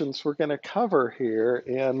reactions we're going to cover here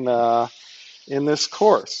in this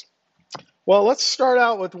course? Well, let's start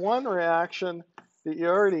out with one reaction that you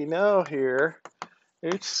already know here,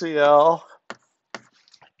 HCl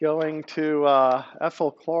going to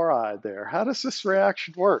ethyl chloride there. How does this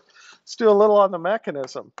reaction work? Let's do a little on the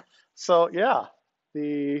mechanism. So yeah,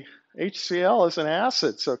 the HCl is an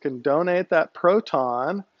acid, so it can donate that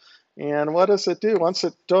proton. And what does it do? Once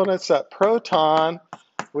it donates that proton,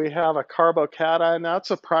 we have a carbocation.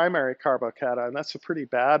 That's a primary carbocation. That's a pretty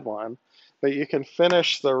bad one. But you can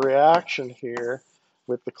finish the reaction here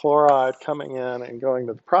with the chloride coming in and going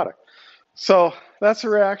to the product. So that's a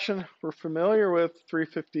reaction. We're familiar with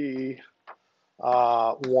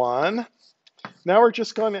 351. Now we're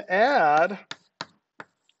just going to add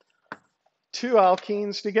two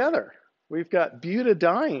alkenes together. We've got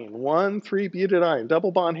butadiene, 1,3-butadiene,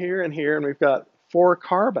 double bond here and here, and we've got 4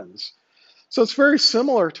 carbons. So it's very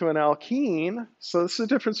similar to an alkene. So this is the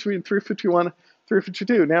difference between 351 and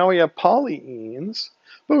 352. Now we have polyenes,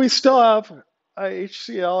 but we still have a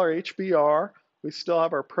HCl or HBr. We still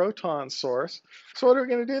have our proton source. So what are we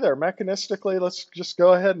going to do there? Mechanistically, let's just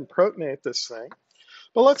go ahead and protonate this thing.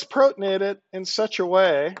 But let's protonate it in such a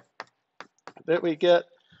way that we get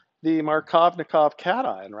the Markovnikov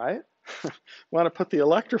cation, right? We want to put the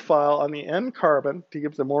electrophile on the N carbon to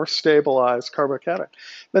give the more stabilized carbocation.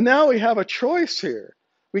 But now we have a choice here.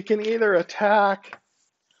 We can either attack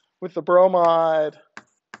with the bromide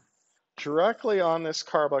directly on this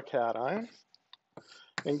carbocation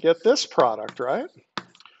and get this product, right?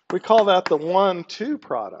 We call that the 1,2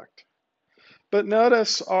 product. But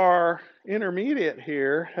notice our intermediate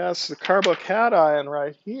here has the carbocation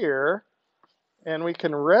right here, and we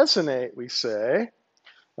can resonate, we say.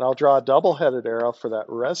 And I'll draw a double-headed arrow for that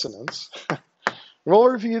resonance. We'll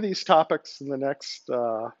review these topics in the next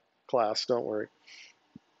class, don't worry.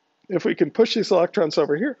 If we can push these electrons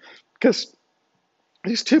over here, because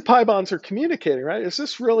these 2 pi bonds are communicating, right? Is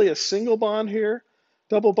this really a single bond here?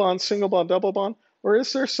 Double bond, single bond, double bond? Or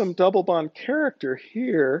is there some double bond character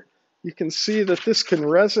here? You can see that this can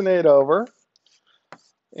resonate over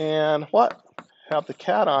and what? Have the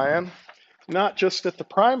cation, not just at the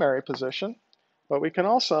primary position, but we can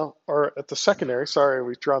also, or at the secondary, sorry,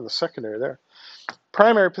 we've drawn the secondary there.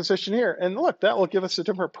 Primary position here, and look, that will give us a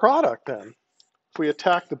different product then. If we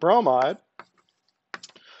attack the bromide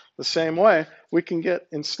the same way, we can get,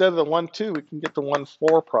 instead of the 1,2, we can get the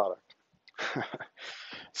 1,4 product.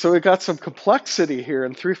 So we've got some complexity here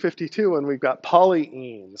in 352, and we've got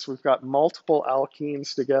polyenes. We've got multiple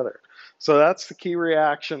alkenes together. So that's the key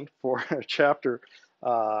reaction for chapter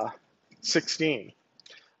 16.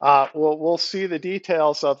 We'll see the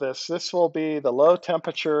details of this. This will be the low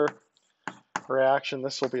temperature reaction.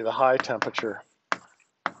 This will be the high temperature.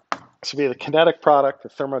 This will be the kinetic product, the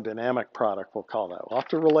thermodynamic product, we'll call that. We'll have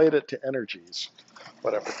to relate it to energies,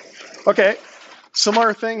 whatever. Okay,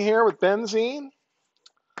 similar thing here with benzene.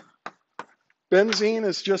 Benzene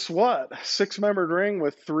is just what? 6-membered ring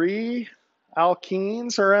with 3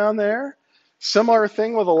 alkenes around there. Similar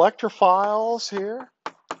thing with electrophiles here.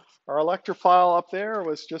 Our electrophile up there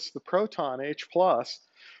was just the proton, H+. We're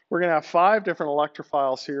going to have 5 different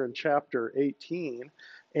electrophiles here in chapter 18,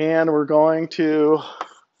 and we're going to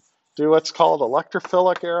do what's called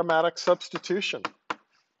electrophilic aromatic substitution.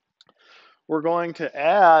 We're going to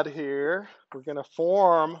add here, we're going to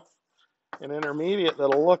form an intermediate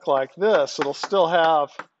that'll look like this. It'll still have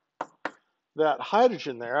that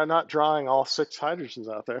hydrogen there. I'm not drawing all 6 hydrogens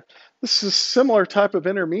out there. This is a similar type of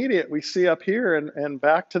intermediate we see up here and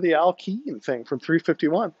back to the alkene thing from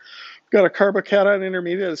 351. We've got a carbocation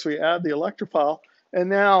intermediate as we add the electrophile. And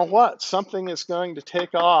now what? Something is going to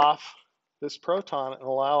take off this proton and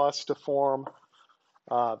allow us to form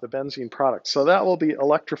the benzene product. So that will be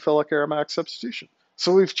electrophilic aromatic substitution.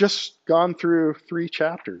 So we've just gone through 3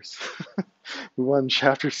 chapters. We won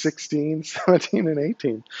chapter 16, 17, and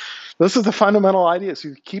 18. Those are the fundamental ideas.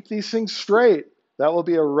 You keep these things straight, that will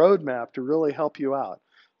be a roadmap to really help you out.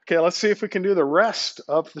 Okay, let's see if we can do the rest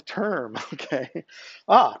of the term. Okay.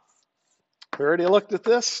 We already looked at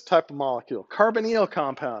this type of molecule, carbonyl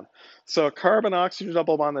compound. So carbon-oxygen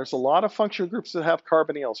double bond, there's a lot of functional groups that have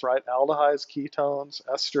carbonyls, right? Aldehydes, ketones,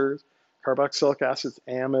 esters, carboxylic acids,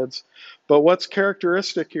 amides. But what's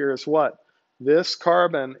characteristic here is what? This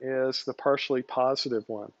carbon is the partially positive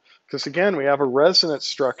one. Because again, we have a resonance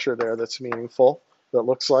structure there that's meaningful, that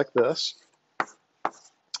looks like this.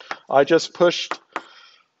 I just pushed a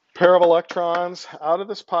pair of electrons out of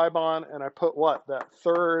this pi bond, and I put what? That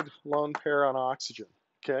 3rd lone pair on oxygen.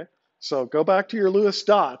 Okay, so go back to your Lewis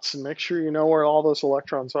dots and make sure you know where all those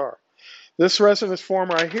electrons are. This resonance form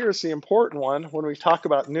right here is the important one when we talk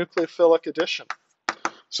about nucleophilic addition.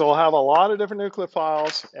 So we'll have a lot of different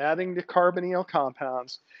nucleophiles adding to carbonyl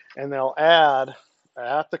compounds, and they'll add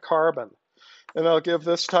at the carbon. And they'll give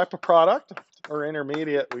this type of product, or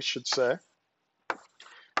intermediate, we should say.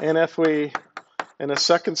 And if we, in a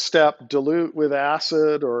second step, dilute with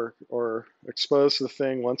acid or expose the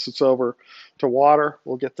thing once it's over to water,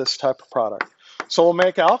 we'll get this type of product. So we'll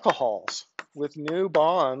make alcohols. with new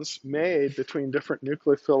bonds made between different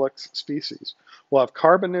nucleophilic species. We'll have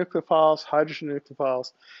carbon nucleophiles, hydrogen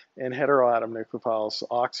nucleophiles, and heteroatom nucleophiles,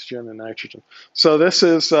 oxygen and nitrogen. So this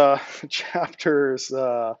is chapters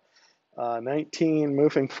 19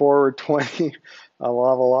 moving forward 20. I'll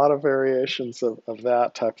have a lot of variations of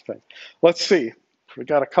that type of thing. Let's see. We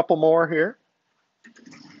got a couple more here.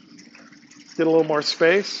 Get a little more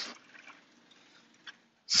space.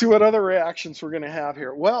 See what other reactions we're going to have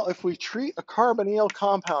here. Well, if we treat a carbonyl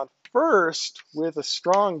compound first with a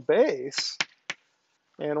strong base,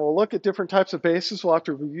 and we'll look at different types of bases, we'll have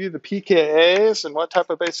to review the pKa's and what type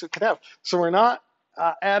of base it can have. So we're not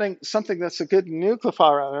adding something that's a good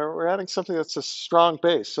nucleophile around there. We're adding something that's a strong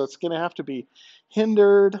base. So it's going to have to be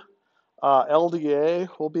hindered. LDA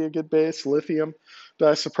will be a good base, lithium,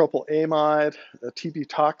 disopropyl amide,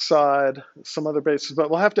 t-butoxide, some other bases.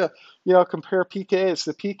 But we'll have to, compare pKa's.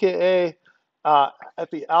 The pKa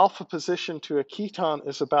at the alpha position to a ketone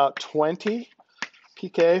is about 20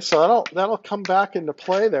 pKa. So that'll come back into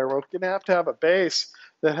play there. We're going to have a base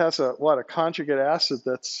that has a conjugate acid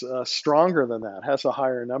that's stronger than that, has a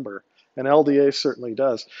higher number. And LDA certainly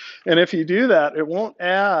does. And if you do that, it won't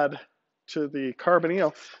add to the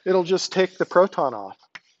carbonyl, it'll just take the proton off.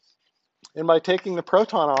 And by taking the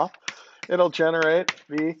proton off, it'll generate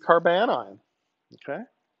the carbanion, okay?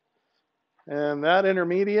 And that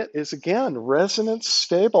intermediate is, again, resonance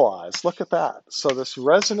stabilized. Look at that. So this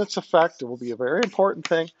resonance effect will be a very important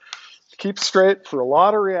thing to keep straight for a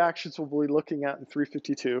lot of reactions we'll be looking at in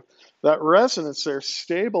 352. That resonance there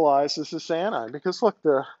stabilizes this anion because, look,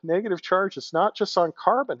 the negative charge is not just on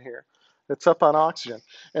carbon here. It's up on oxygen.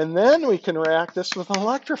 And then we can react this with an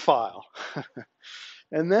electrophile.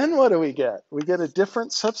 And then what do we get? We get a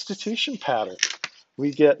different substitution pattern.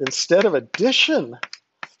 We get, instead of addition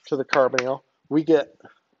to the carbonyl, we get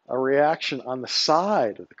a reaction on the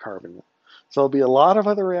side of the carbonyl. So there'll be a lot of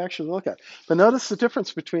other reactions to look at. But notice the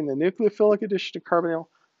difference between the nucleophilic addition to carbonyl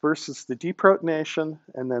versus the deprotonation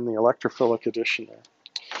and then the electrophilic addition there.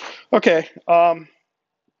 Okay,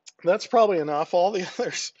 that's probably enough. All the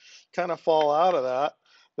others kind of fall out of that.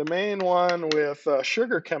 The main one with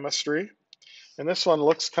sugar chemistry, and this one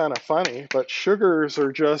looks kind of funny, but sugars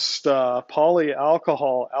are just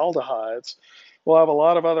polyalcohol aldehydes. We'll have a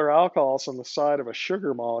lot of other alcohols on the side of a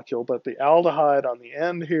sugar molecule, but the aldehyde on the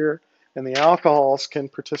end here and the alcohols can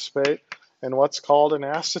participate in what's called an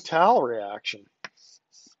acetal reaction.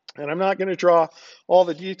 And I'm not going to draw all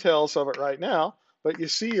the details of it right now, but you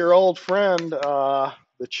see your old friend,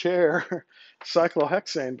 the chair,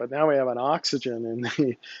 cyclohexane, but now we have an oxygen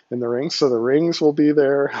in the rings, so the rings will be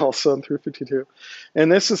there also in 352.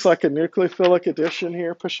 And this is like a nucleophilic addition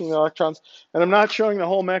here, pushing the electrons. And I'm not showing the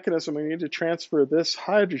whole mechanism. We need to transfer this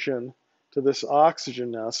hydrogen to this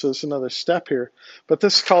oxygen now, so there's another step here. But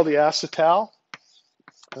this is called the acetal,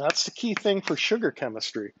 and that's the key thing for sugar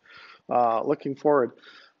chemistry, looking forward.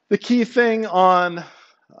 The key thing on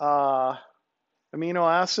amino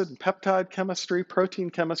acid and peptide chemistry, protein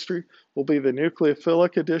chemistry, will be the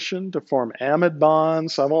nucleophilic addition to form amide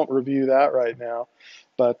bonds. I won't review that right now,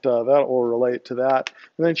 but that will relate to that.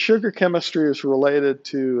 And then sugar chemistry is related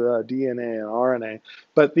to DNA and RNA.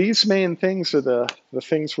 But these main things are the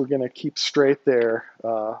things we're going to keep straight there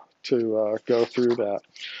to go through that.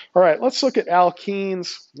 All right, let's look at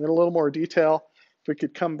alkenes in a little more detail. If we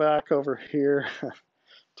could come back over here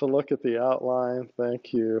to look at the outline.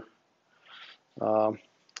 Thank you.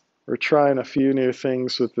 We're trying a few new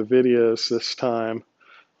things with the videos this time,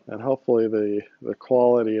 and hopefully the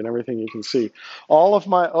quality and everything you can see. All of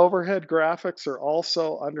my overhead graphics are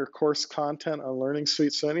also under course content on Learning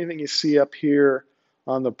Suite, so anything you see up here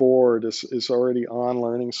on the board is already on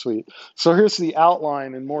Learning Suite. So here's the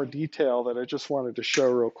outline in more detail that I just wanted to show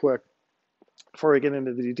real quick before we get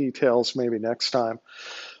into the details maybe next time.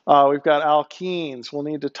 We've got alkenes. We'll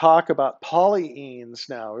need to talk about polyenes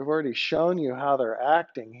now. We've already shown you how they're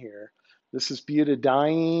acting here. This is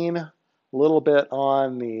butadiene, a little bit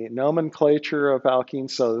on the nomenclature of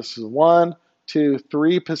alkenes. So this is 1, 2,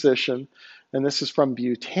 3 position, and this is from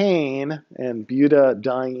butane and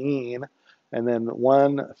butadiene, and then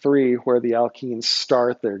 1, 3, where the alkenes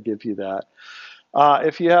start there, give you that.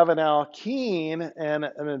 If you have an alkene and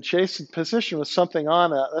an adjacent position with something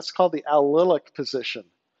on it, that's called the allylic position.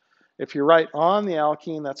 If you're right on the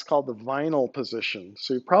alkene, that's called the vinyl position.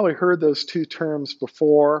 So you've probably heard those two terms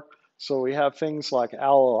before. So we have things like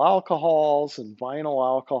allyl alcohols and vinyl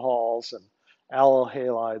alcohols and allyl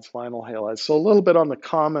halides, vinyl halides. So a little bit on the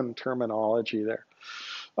common terminology there.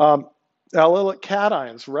 Allylic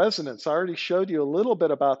cations, resonance. I already showed you a little bit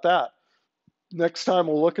about that. Next time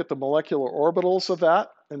we'll look at the molecular orbitals of that.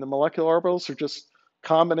 And the molecular orbitals are just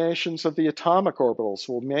combinations of the atomic orbitals.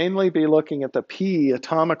 We'll mainly be looking at the p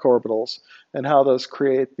atomic orbitals and how those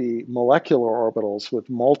create the molecular orbitals with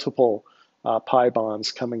multiple pi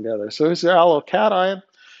bonds coming together. So here's the allocation.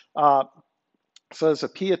 So there's a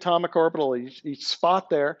p atomic orbital each spot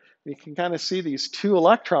there. You can kind of see these 2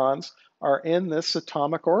 electrons are in this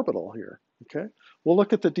atomic orbital here. Okay, we'll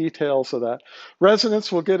look at the details of that.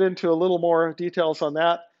 Resonance, we'll get into a little more details on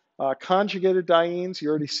that. Conjugated dienes, you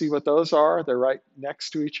already see what those are. They're right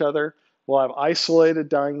next to each other. We'll have isolated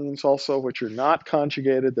dienes also, which are not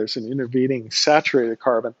conjugated. There's an intervening saturated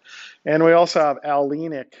carbon. And we also have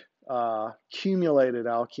alenic cumulated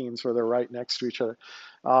alkenes where they're right next to each other.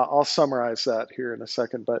 I'll summarize that here in a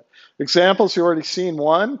second. But examples, you've already seen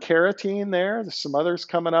one, carotene there. There's some others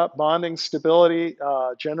coming up. Bonding stability,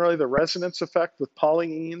 generally the resonance effect with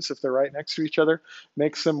polyenes, if they're right next to each other,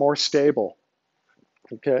 makes them more stable.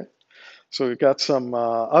 Okay, so we've got some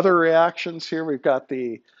other reactions here. We've got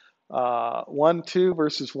the 1,2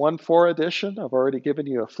 versus 1,4 addition. I've already given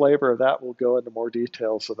you a flavor of that. We'll go into more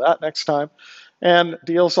details of that next time. And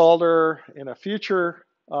Diels-Alder in a future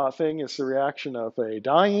thing is the reaction of a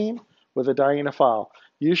diene with a dienophile.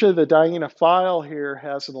 Usually the dienophile here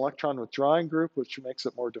has an electron withdrawing group, which makes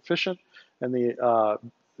it more deficient, and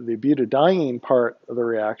the butadiene part of the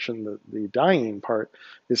reaction, the diene part,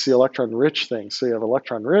 is the electron-rich thing. So you have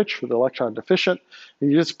electron-rich with electron-deficient,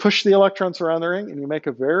 and you just push the electrons around the ring, and you make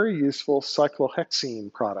a very useful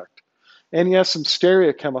cyclohexene product. And you have some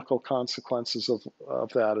stereochemical consequences of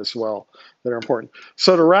that as well that are important.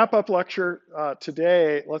 So to wrap up lecture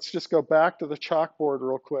today, let's just go back to the chalkboard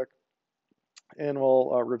real quick, and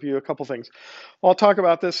we'll review a couple things. I'll talk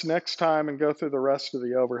about this next time and go through the rest of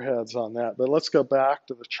the overheads on that. But let's go back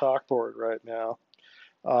to the chalkboard right now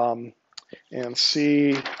and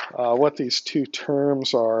see what these 2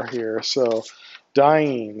 terms are here. So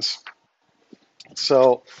dienes.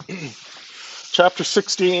 So chapter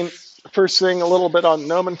 16, first thing, a little bit on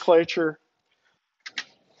nomenclature.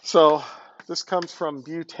 So this comes from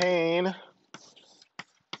butane.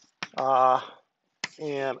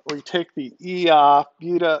 And we take the E off,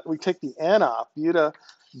 we take the N off,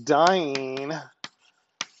 butadiene.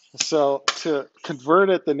 So to convert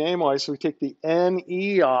it the name-wise, we take the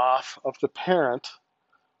NE off of the parent.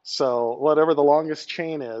 So whatever the longest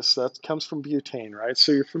chain is, that comes from butane, right?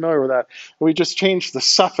 So you're familiar with that. We just change the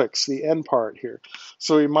suffix, the N part here.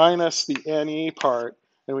 So we minus the NE part,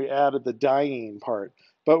 and we added the diene part.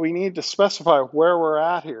 But we need to specify where we're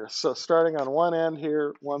at here. So starting on one end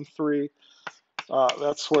here, 1,3,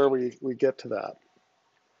 that's where we get to that.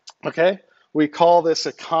 Okay, we call this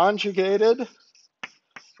a conjugated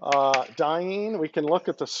diene. We can look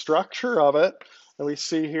at the structure of it, and we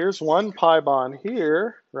see here's one pi bond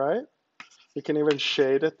here, right? We can even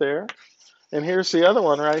shade it there. And here's the other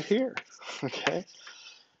one right here, okay?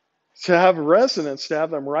 To have resonance, to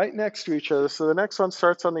have them right next to each other. So the next one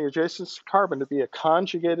starts on the adjacent carbon to be a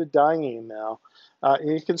conjugated diene now.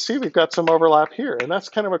 And you can see we've got some overlap here, and that's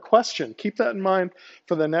kind of a question. Keep that in mind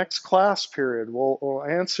for the next class period. We'll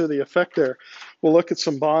answer the effect there. We'll look at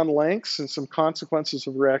some bond lengths and some consequences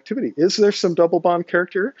of reactivity. Is there some double bond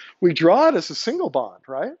character? We draw it as a single bond,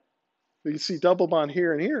 right? You see double bond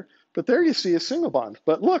here and here, but there you see a single bond.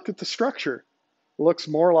 But look at the structure. It looks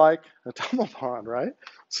more like a double bond, right?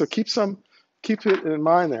 So keep it in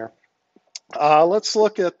mind there. Let's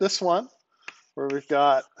look at this one where we've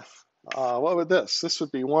got, what would this? This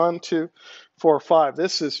would be 1, 2, 4, 5.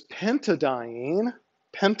 This is pentadiene,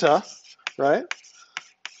 penta, right?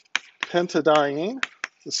 Pentadiene,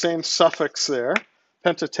 the same suffix there.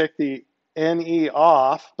 Penta, take the NE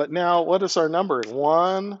off, but now what is our numbering?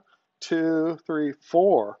 1, 2, 3,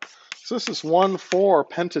 4. So this is 1,4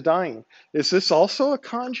 pentadiene. Is this also a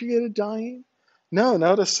conjugated diene? No,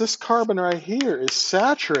 notice this carbon right here is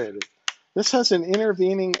saturated. This has an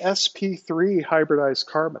intervening sp3 hybridized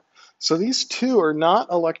carbon. So these 2 are not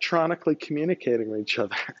electronically communicating with each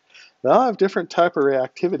other. They'll have different type of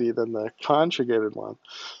reactivity than the conjugated one.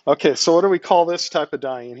 Okay, so what do we call this type of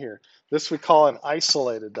diene here? This we call an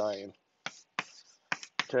isolated diene.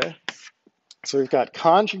 Okay, so we've got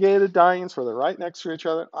conjugated dienes where they're right next to each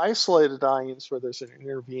other, isolated dienes where there's an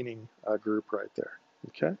intervening group right there.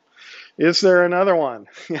 Okay, is there another one?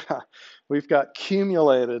 Yeah, we've got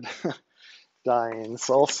cumulated dienes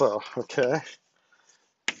also. Okay,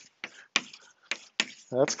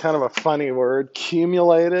 that's kind of a funny word,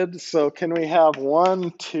 cumulated. So can we have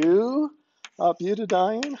 1, 2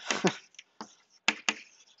 butadiene?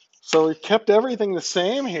 So we've kept everything the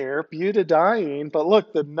same here, butadiene, but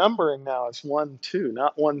look, the numbering now is 1, 2,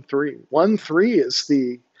 not 1, 3. 1, 3 is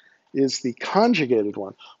the conjugated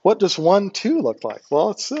one. What does 1, 2 look like?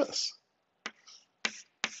 Well, it's this.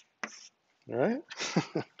 All right.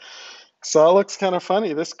 So it looks kind of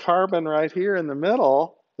funny. This carbon right here in the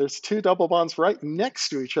middle, there's two double bonds right next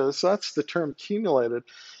to each other. So that's the term cumulated.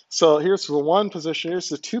 So here's the one position, here's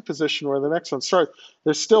the two position where the next one starts.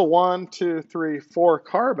 There's still 1, 2, 3, 4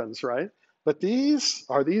 carbons, right? But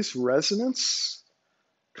are these resonance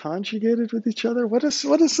conjugated with each other? What does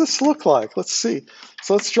this look like? Let's see.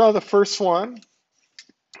 So let's draw the first one.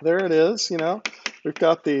 There it is, we've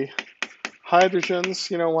got the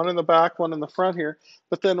hydrogens, one in the back, one in the front here.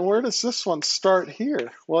 But then where does this one start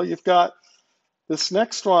here? Well, you've got this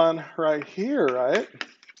next one right here, right?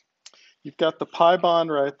 You've got the pi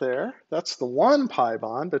bond right there. That's the 1 pi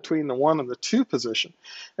bond between the 1 and the 2 position.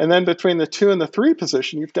 And then between the 2 and the 3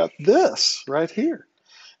 position, you've got this right here.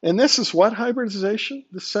 And this is what hybridization,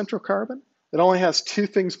 this central carbon? It only has 2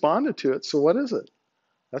 things bonded to it. So what is it?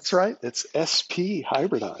 That's right, it's sp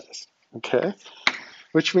hybridized, okay?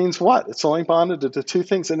 Which means what? It's only bonded to the 2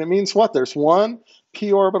 things. And it means what? There's 1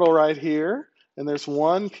 p orbital right here, and there's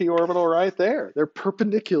 1 p orbital right there. They're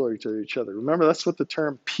perpendicular to each other. Remember, that's what the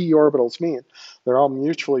term p orbitals mean. They're all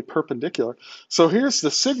mutually perpendicular. So here's the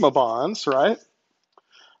sigma bonds, right,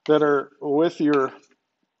 that are with your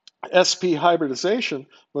sp hybridization.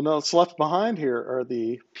 But no, what's left behind here are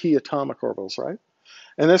the p atomic orbitals, right?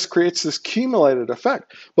 And this creates this cumulated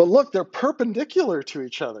effect. But look, they're perpendicular to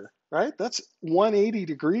each other, right? That's 180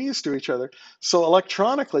 degrees to each other. So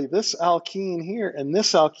electronically, this alkene here and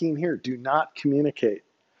this alkene here do not communicate.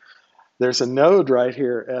 There's a node right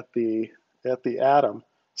here at the atom.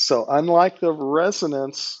 So unlike the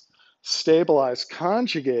resonance stabilized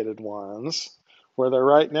conjugated ones, where they're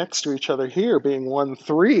right next to each other here being 1,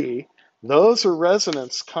 3, those are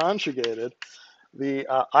resonance conjugated. The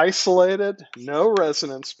isolated, no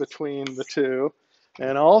resonance between the two,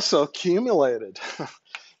 and also cumulated,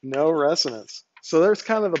 no resonance. So there's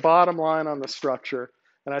kind of the bottom line on the structure,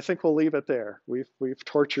 and I think we'll leave it there. We've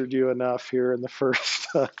tortured you enough here in the first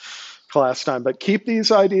class time, but keep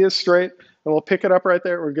these ideas straight, and we'll pick it up right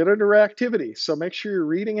there. We're good at reactivity, so make sure you're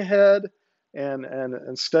reading ahead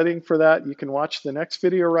and studying for that. You can watch the next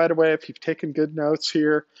video right away if you've taken good notes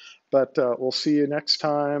here. But we'll see you next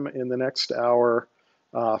time in the next hour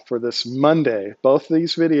for this Monday. Both of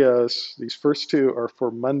these videos, these first 2, are for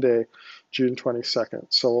Monday, June 22nd.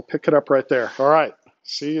 So we'll pick it up right there. All right.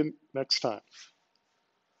 See you next time.